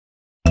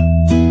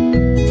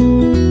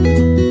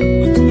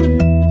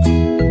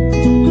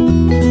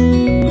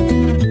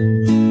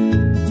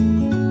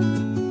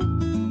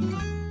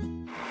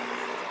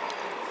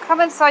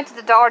inside to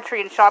the Dollar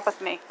Tree and shop with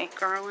me.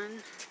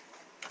 Garland.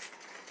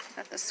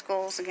 Got the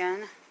skulls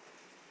again.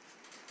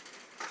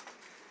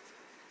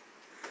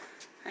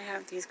 I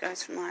have these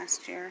guys from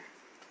last year.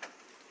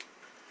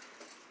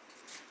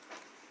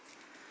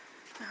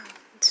 Oh,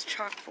 it's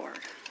chalkboard.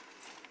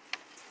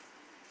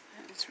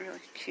 It's really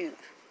cute.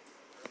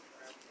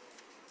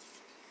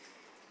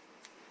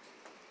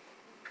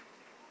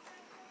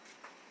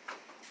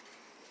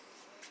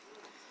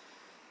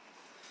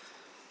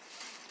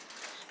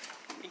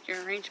 Make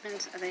your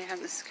arrangements. They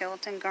have the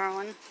skeleton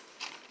garland.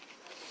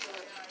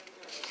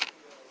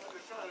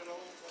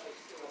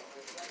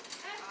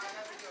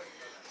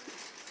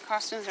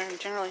 Costumes are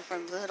generally for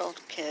little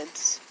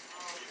kids.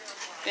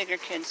 Bigger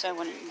kids, I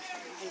wouldn't.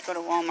 I'd go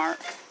to Walmart.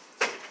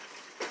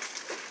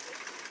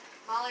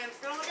 Molly, I'm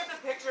just going to look at the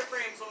picture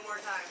frames one more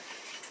time.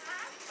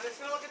 I'm just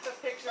going to look at the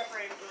picture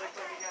frames really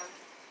quick again.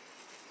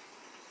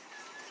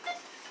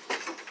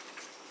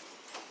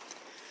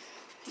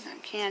 You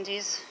got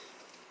candies.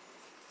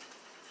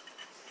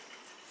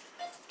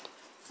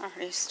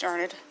 Already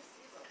started.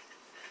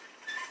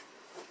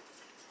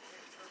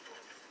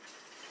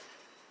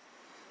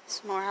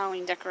 Some more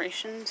Halloween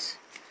decorations.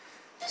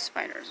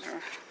 Spiders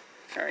are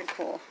very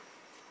cool.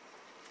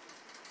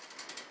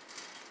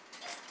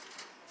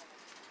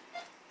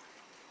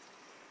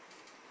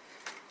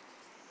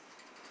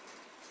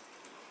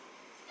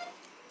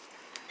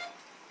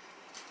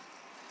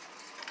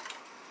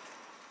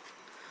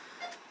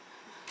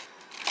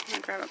 I'm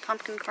going to grab a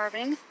pumpkin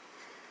carving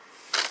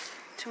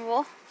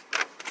tool.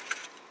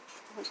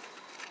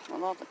 I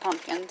love the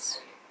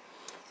pumpkins.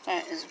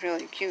 That is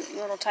really cute.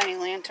 Little tiny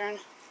lantern.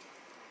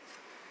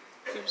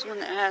 Here's one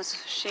that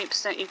has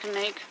shapes that you can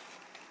make.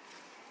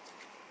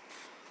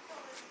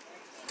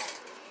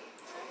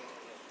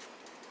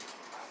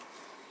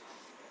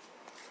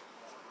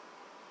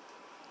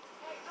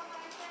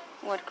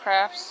 Wood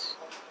crafts.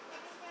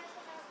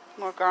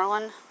 More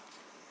garland.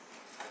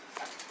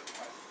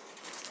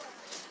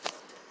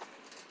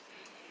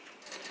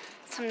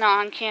 Some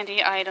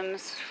non-candy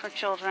items for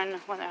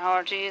children with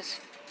allergies.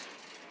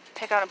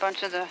 Pick out a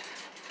bunch of the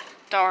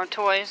dollar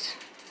toys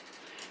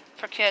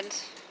for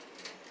kids.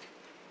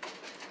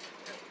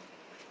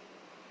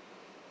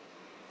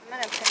 I'm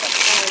going to pick up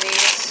some of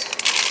these.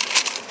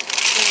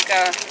 Make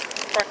a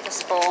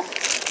breakfast bowl.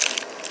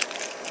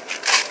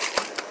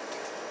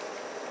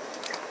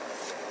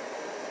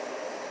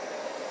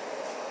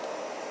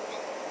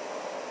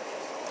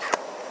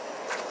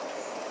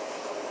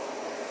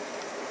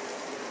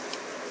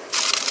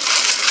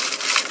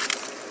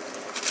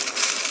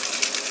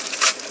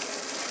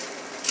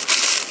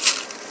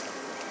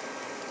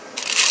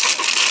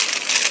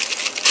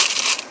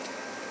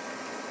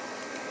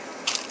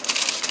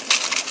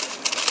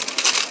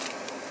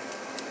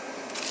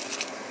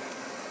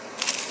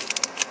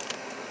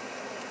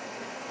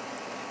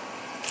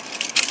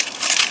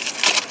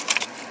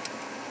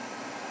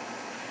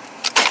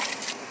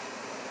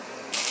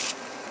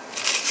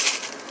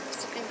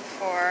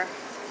 For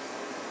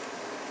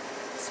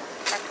some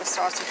breakfast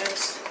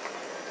sausages.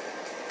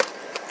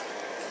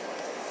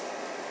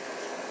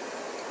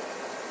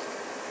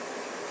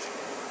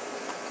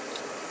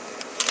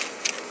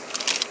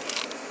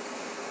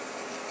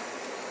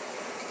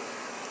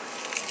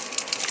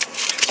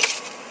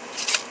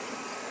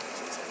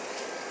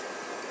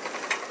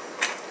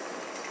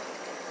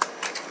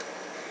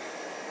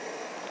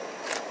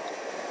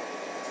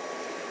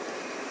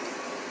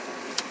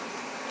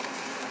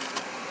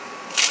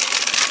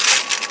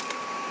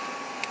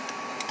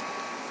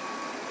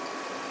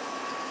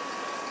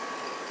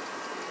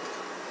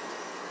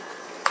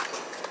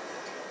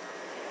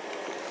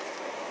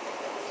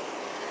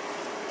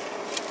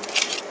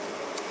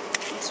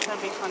 These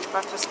should be fun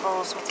breakfast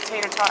bowls with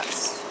tater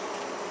tots.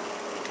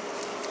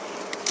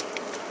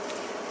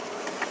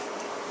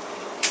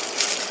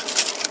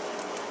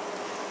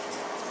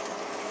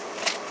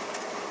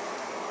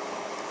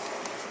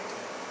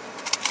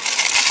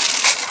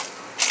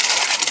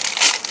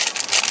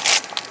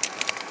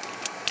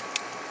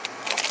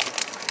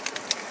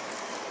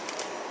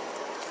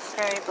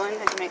 Cherry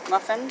blend to make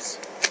muffins.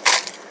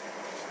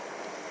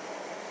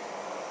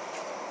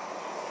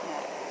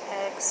 Yeah,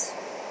 eggs.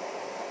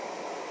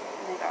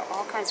 And they got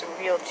all kinds of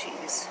real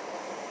cheese.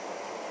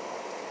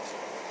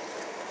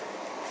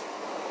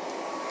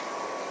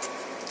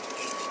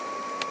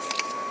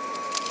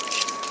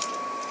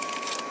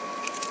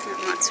 And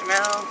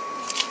mozzarella.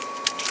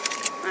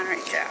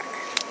 Monterey Jack.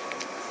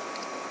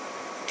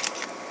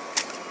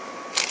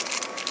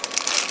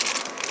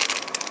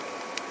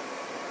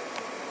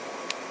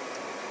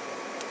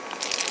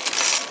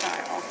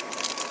 Style.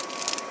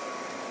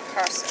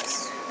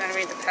 Process. Gotta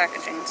read the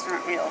packaging, it's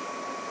not real.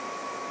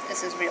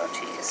 This is real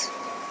cheese.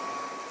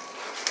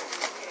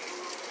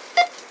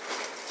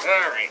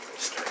 Alright,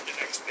 let's start the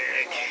next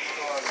bag.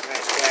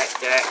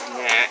 That, and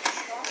that.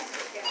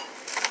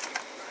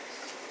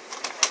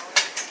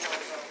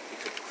 You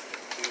could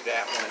do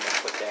that one and then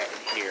put that in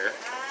here.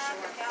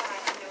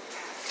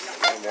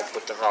 And we'll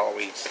put the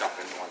Halloween stuff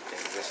in one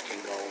thing. This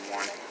can go in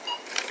one.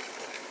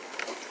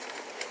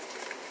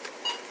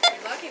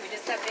 lucky. We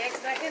just got bags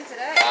back in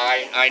today.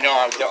 I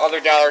know. The other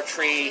Dollar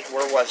Tree,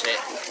 where was it?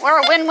 We're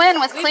a win-win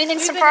with cleaning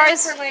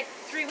supplies. We've been in for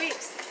like 3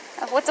 weeks.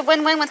 What's a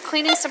win-win with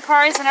cleaning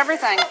supplies and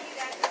everything?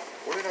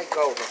 Where did I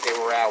go that they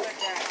were out?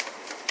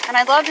 And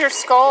I love your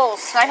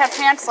skulls. I have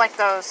pants like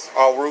those.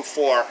 Oh, Route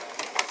 4.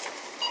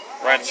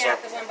 Rensselaer.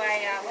 Yeah, the one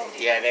by Home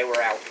Depot. Yeah, they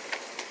were out.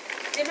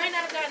 They might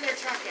not have gotten their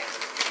truck yet.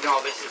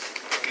 No, this is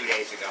a few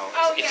days ago.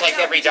 Oh, It's yeah, like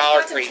no, every we just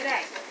Dollar got them Tree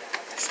today.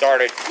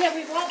 started. Yeah,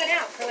 we've all been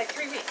out for like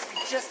 3 weeks.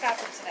 We just got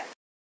them today.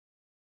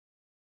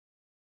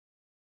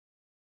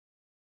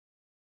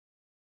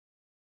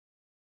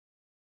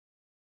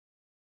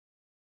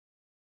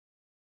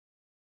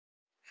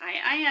 Hi,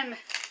 I am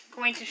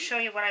going to show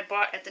you what I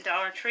bought at the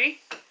Dollar Tree.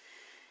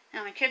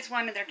 Now, my kids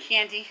wanted their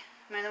candy.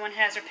 My other one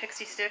has her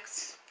Pixie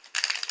Stix.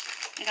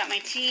 I got my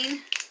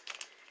teen,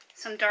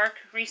 some dark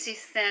Reese's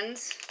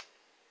Thins.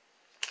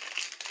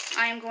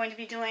 I am going to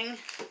be doing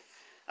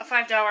a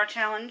 $5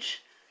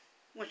 challenge,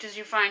 which is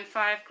you find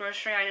 5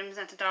 grocery items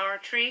at the Dollar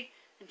Tree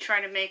and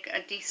try to make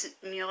a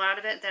decent meal out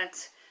of it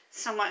that's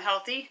somewhat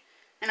healthy.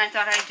 And I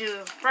thought I'd do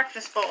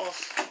breakfast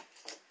bowls.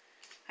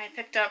 I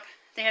picked up,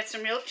 they had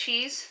some real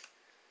cheese.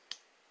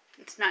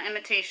 It's not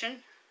imitation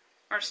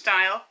or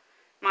style.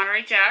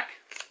 Monterey Jack.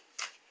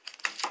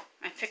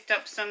 I picked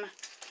up some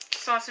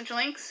sausage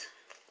links.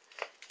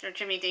 They're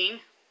Jimmy Dean.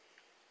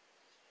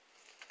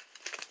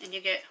 And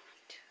you get 1,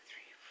 2,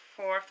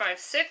 3, 4, 5,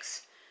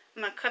 6.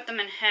 I'm going to cut them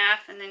in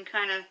half and then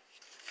kind of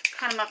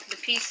cut them up into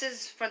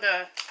pieces for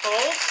the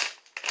bowls.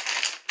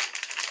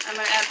 I'm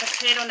going to add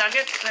potato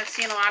nuggets. I've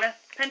seen a lot of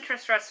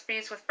Pinterest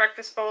recipes with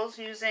breakfast bowls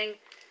using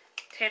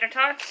tater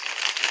tots.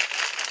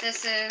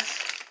 This is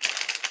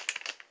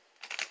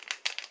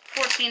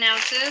 14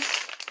 ounces.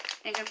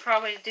 You can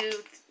probably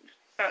do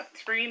about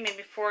 3,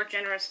 maybe 4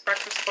 generous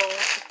breakfast bowls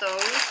with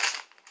those.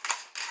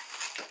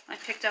 I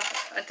picked up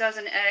a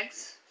dozen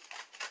eggs.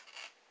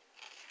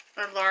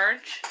 They're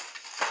large.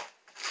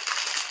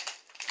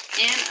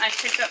 And I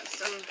picked up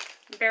some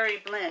berry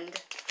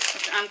blend,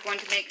 which I'm going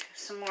to make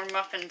some more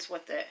muffins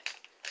with it.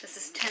 This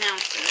is 10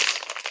 ounces.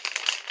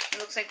 It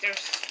looks like there's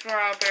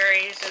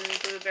strawberries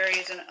and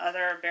blueberries and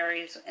other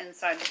berries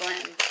inside the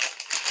blend.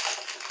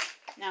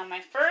 Now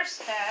my first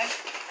bag,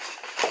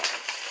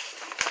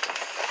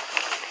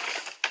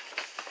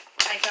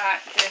 I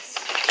got this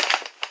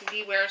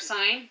beware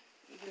sign.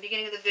 At the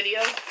beginning of the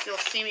video, you'll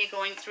see me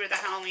going through the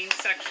Halloween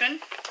section.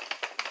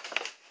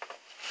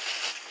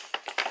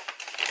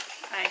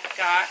 I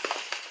got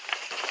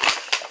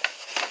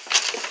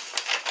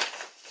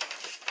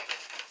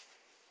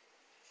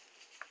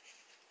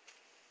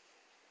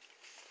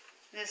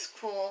this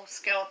cool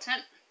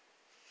skeleton.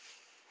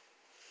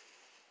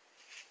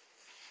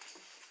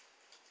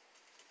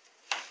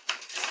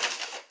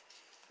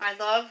 I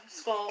love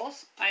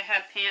skulls. I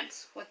have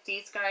pants with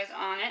these guys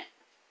on it.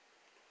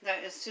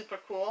 That is super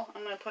cool.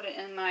 I'm going to put it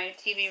in my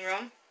TV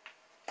room.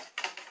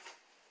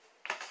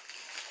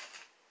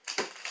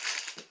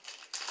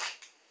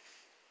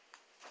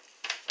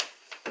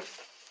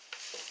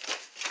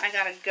 I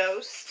got a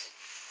ghost.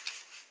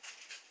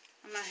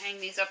 I'm going to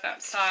hang these up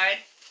outside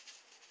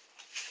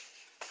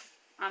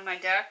on my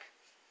deck.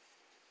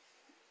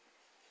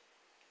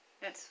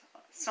 It's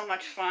so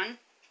much fun.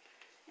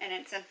 And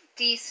it's a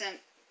decent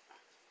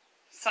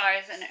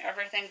size and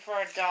everything for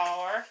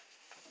 $1.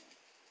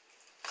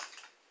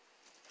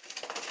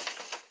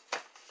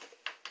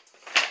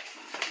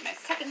 My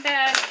second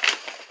bag,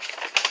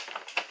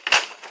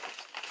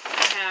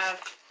 I have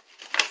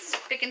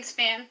Spick and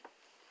Span.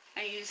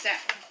 I use that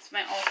as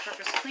my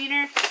all-purpose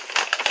cleaner.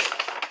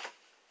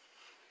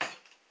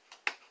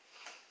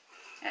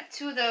 At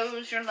 2 of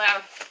those, you're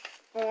allowed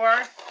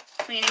 4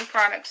 cleaning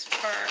products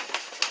per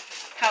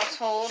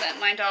household at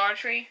my Dollar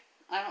Tree.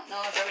 I don't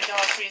know if every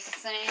Dollar Tree is the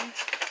same.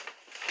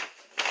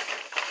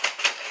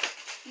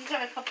 You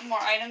got a couple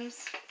more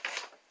items.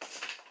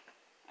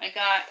 I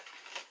got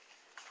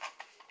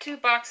 2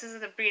 boxes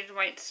of the Breathe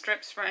White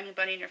strips for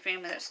anybody in your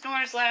family that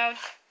snores loud.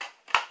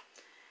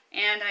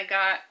 And I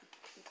got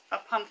a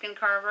pumpkin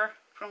carver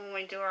from when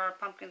we do our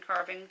pumpkin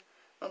carving.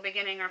 We'll be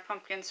getting our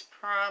pumpkins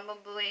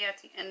probably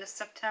at the end of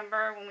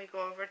September when we go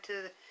over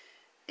to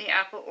the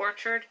apple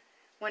orchard,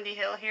 Windy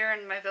Hill here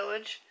in my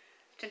village,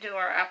 to do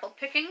our apple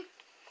picking.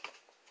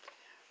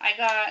 I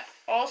got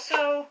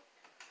also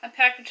a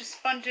package of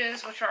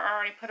sponges, which are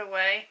already put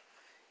away.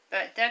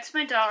 But that's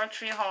my Dollar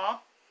Tree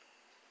haul.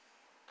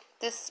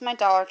 This is my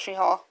Dollar Tree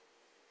haul.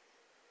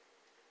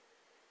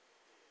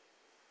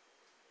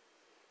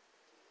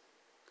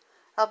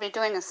 I'll be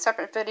doing a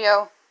separate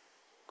video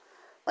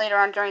later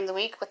on during the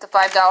week with the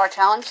 $5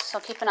 challenge, so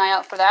keep an eye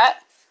out for that.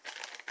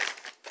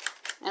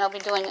 And I'll be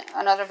doing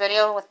another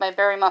video with my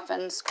berry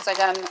muffins, because I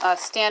got a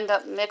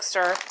stand-up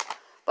mixer,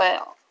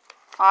 but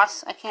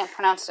I can't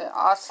pronounce it,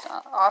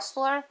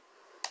 Ostler.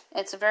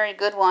 It's a very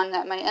good one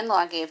that my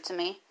in-law gave to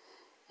me.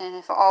 And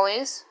if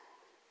always,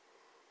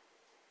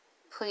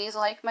 please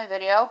like my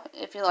video.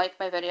 If you like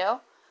my video,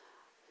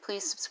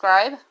 please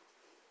subscribe,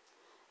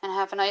 and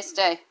have a nice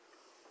day.